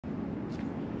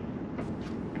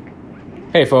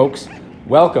Hey folks,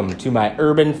 welcome to my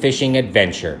urban fishing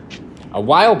adventure. A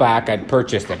while back I'd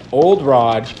purchased an old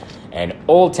rod, an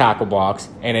old tackle box,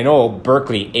 and an old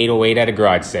Berkley 808 at a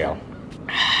garage sale.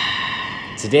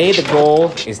 Today the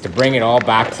goal is to bring it all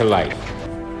back to life.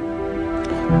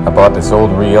 I bought this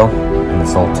old reel and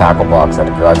this old tackle box at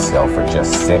a garage sale for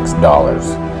just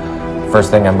 $6.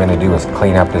 First thing I'm going to do is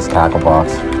clean up this tackle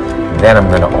box. Then I'm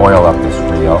going to oil up this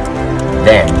reel.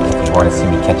 Then, if you want to see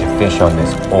me catch a fish on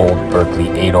this old Berkley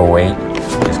 808,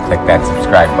 just click that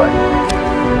subscribe button.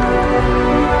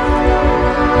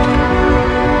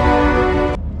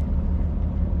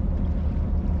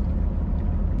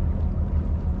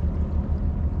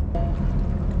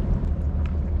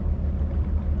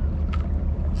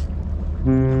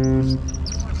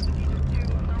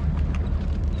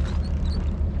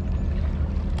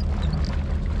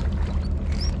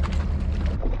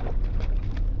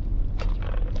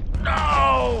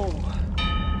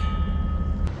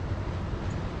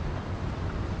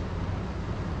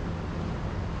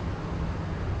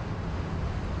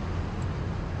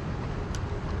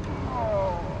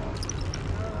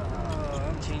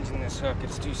 Hook,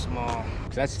 it's too small.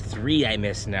 That's 3 I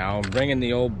missed now. I'm bringing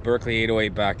the old Berkley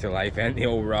 808 back to life and the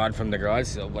old rod from the garage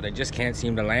sale, but I just can't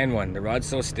seem to land one. The rod's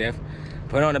so stiff.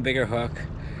 Put on a bigger hook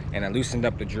and I loosened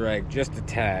up the drag just a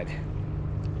tad.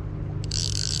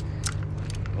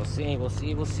 We'll see, we'll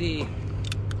see, we'll see.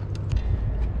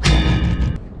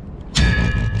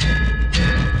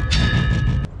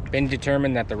 Been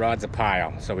determined that the rod's a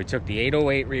pile, so we took the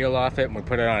 808 reel off it and we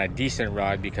put it on a decent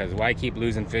rod, because why keep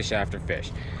losing fish after fish?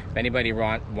 If anybody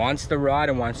wants the rod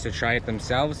and wants to try it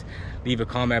themselves, leave a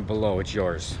comment below. It's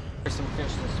yours. There's some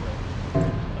fish this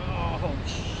way. Oh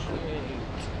shit.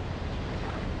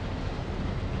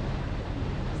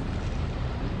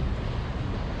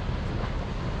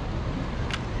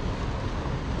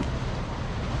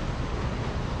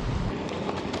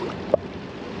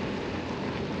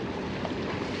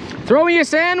 Throw me a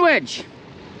sandwich!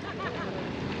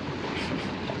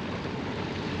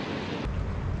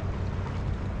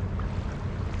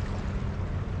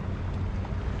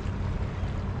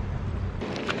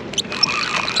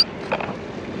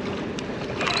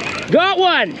 Got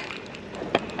one!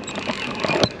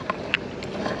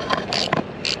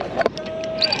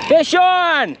 Fish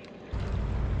on!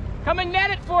 Come and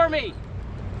net it for me!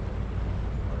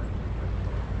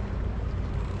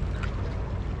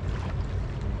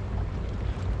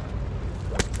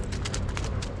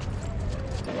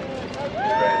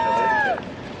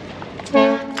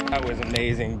 That was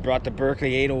amazing. Brought the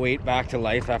Berkley 808 back to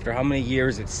life after how many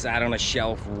years it sat on a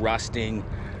shelf rusting.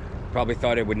 Probably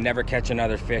thought it would never catch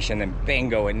another fish, and then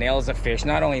bingo, it nails a fish.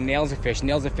 Not only nails a fish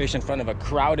in front of a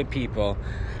crowd of people.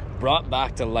 Brought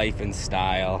back to life in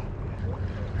style.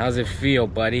 How's it feel,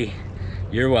 buddy?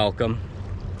 You're welcome.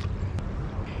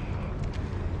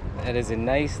 That is a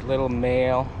nice little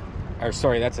male, or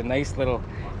sorry, that's a nice little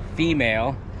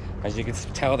female. As you can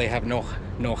tell, they have no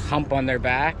hump on their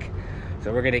back.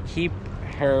 So we're gonna keep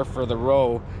her for the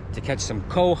row to catch some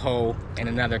coho in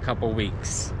another couple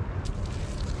weeks.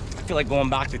 I feel like going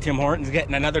back to Tim Hortons,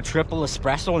 getting another triple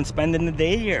espresso and spending the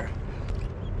day here.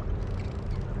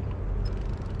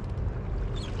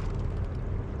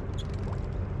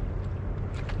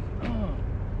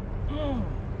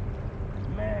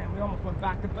 Man, we almost went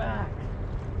back to back.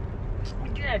 We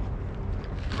did.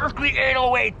 Berkley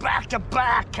 808 back to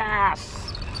back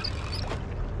cast.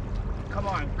 Come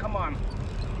on, come on.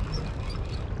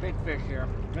 Big fish here.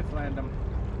 Let's land them.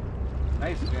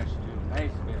 Nice fish, dude.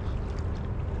 Nice fish.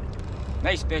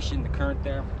 Nice fish in the current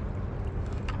there.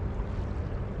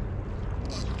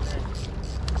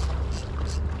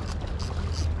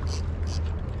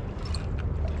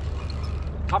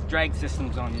 Tough drag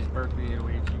systems on these Berkley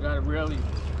 808s. You gotta really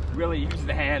use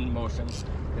the hand motion,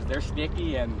 because they're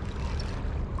sticky and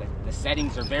the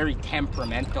settings are very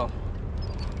temperamental.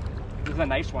 This is a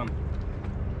nice one.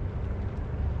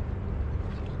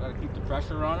 Gotta keep the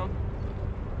pressure on them.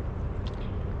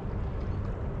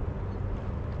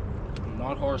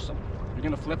 Not horse them. If you're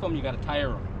gonna flip them, you gotta tire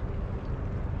them.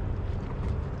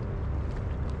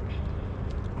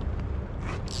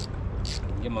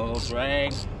 Give him a little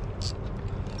drag.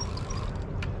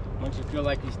 Once you feel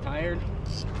like he's tired,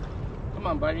 come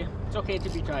on, buddy. It's okay to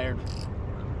be tired.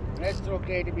 It's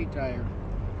okay to be tired.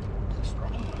 He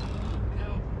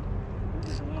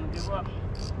doesn't want to give up.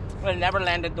 I never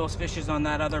landed those fishes on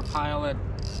that other pile of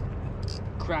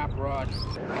crap rod.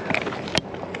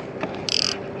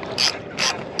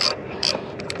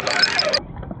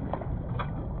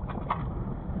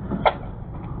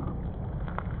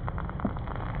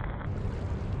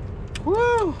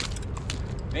 Woo!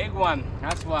 Big one,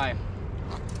 that's why.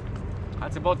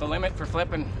 That's about the limit for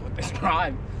flipping with this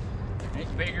rod.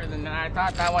 It's bigger than that. I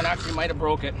thought that one actually might have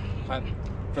broke it, but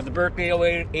for the Berkeley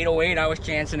 808, I was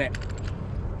chancing it.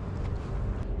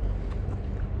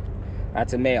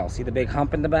 That's a male. See the big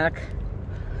hump in the back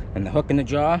and the hook in the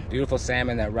jaw? Beautiful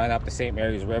salmon that run up the St.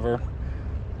 Mary's River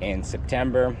in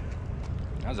September.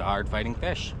 That was a hard fighting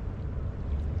fish.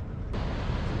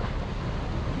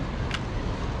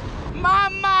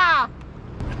 Mama!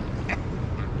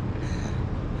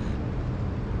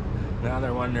 Now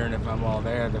they're wondering if I'm all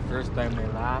there. The first time they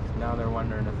laughed, now they're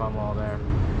wondering if I'm all there.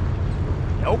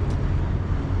 Nope.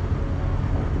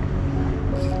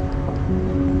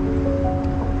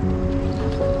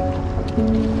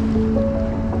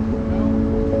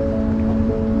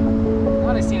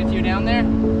 Thought I seen a few down there.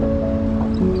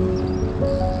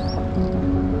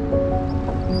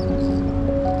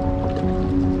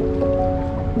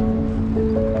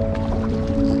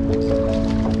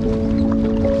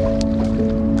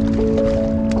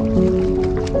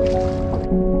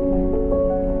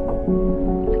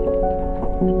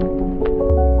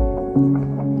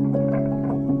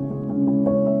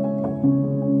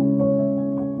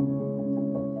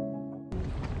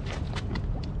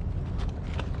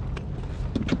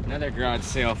 Another garage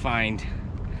sale find.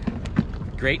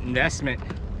 Great investment.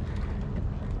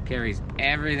 Carries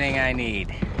everything I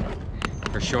need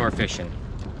for shore fishing.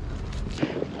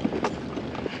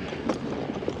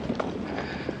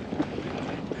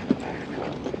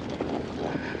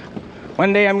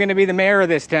 One day I'm gonna be the mayor of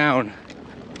this town.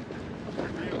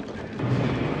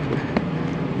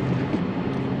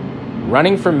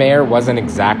 Running for mayor wasn't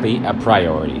exactly a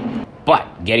priority,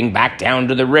 but getting back down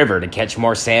to the river to catch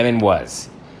more salmon was.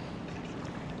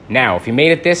 Now, if you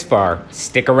made it this far,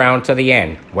 stick around to the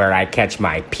end where I catch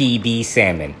my PB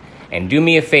salmon. And do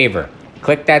me a favor,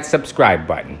 click that subscribe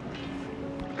button.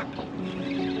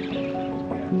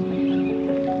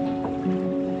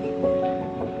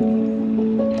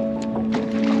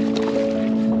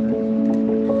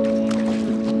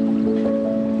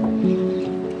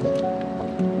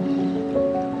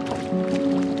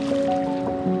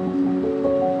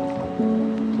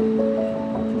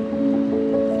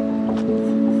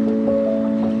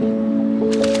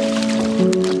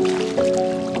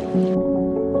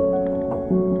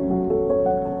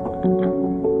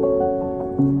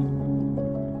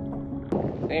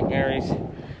 St. Mary's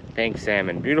bank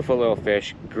salmon. Beautiful little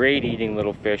fish. Great eating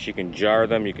little fish. You can jar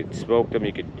them, you could smoke them,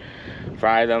 you could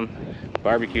fry them.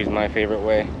 Barbecue is my favorite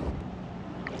way.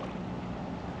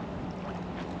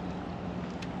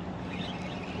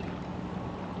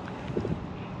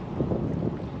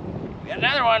 We got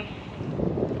another one.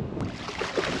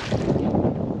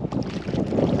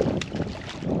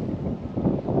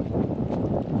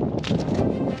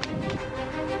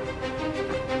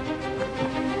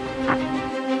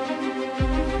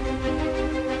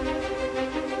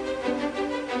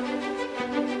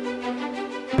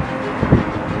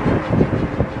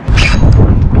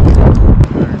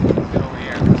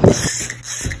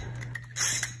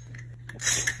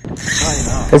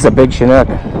 This is a big Chinook.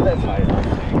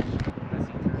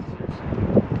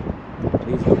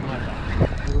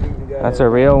 That's a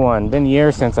real one. Been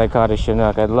years since I caught a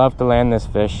Chinook. I'd love to land this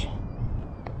fish.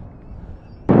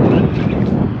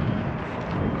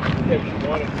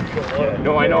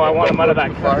 No, I know. I want him out of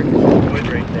that cart. Wood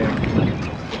right there.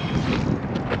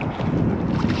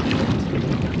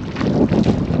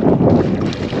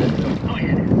 Oh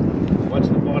yeah. Watch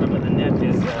the bottom of the net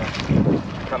is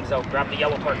comes out. Grab the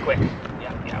yellow part quick.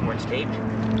 Yeah, where it's taped.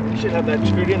 You should have that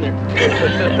screwed in there.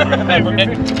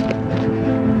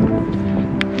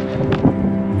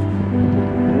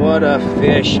 What a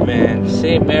fish, man.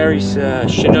 St. Mary's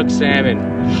Chinook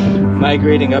salmon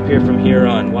migrating up here from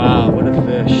Huron. Wow, what a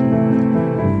fish.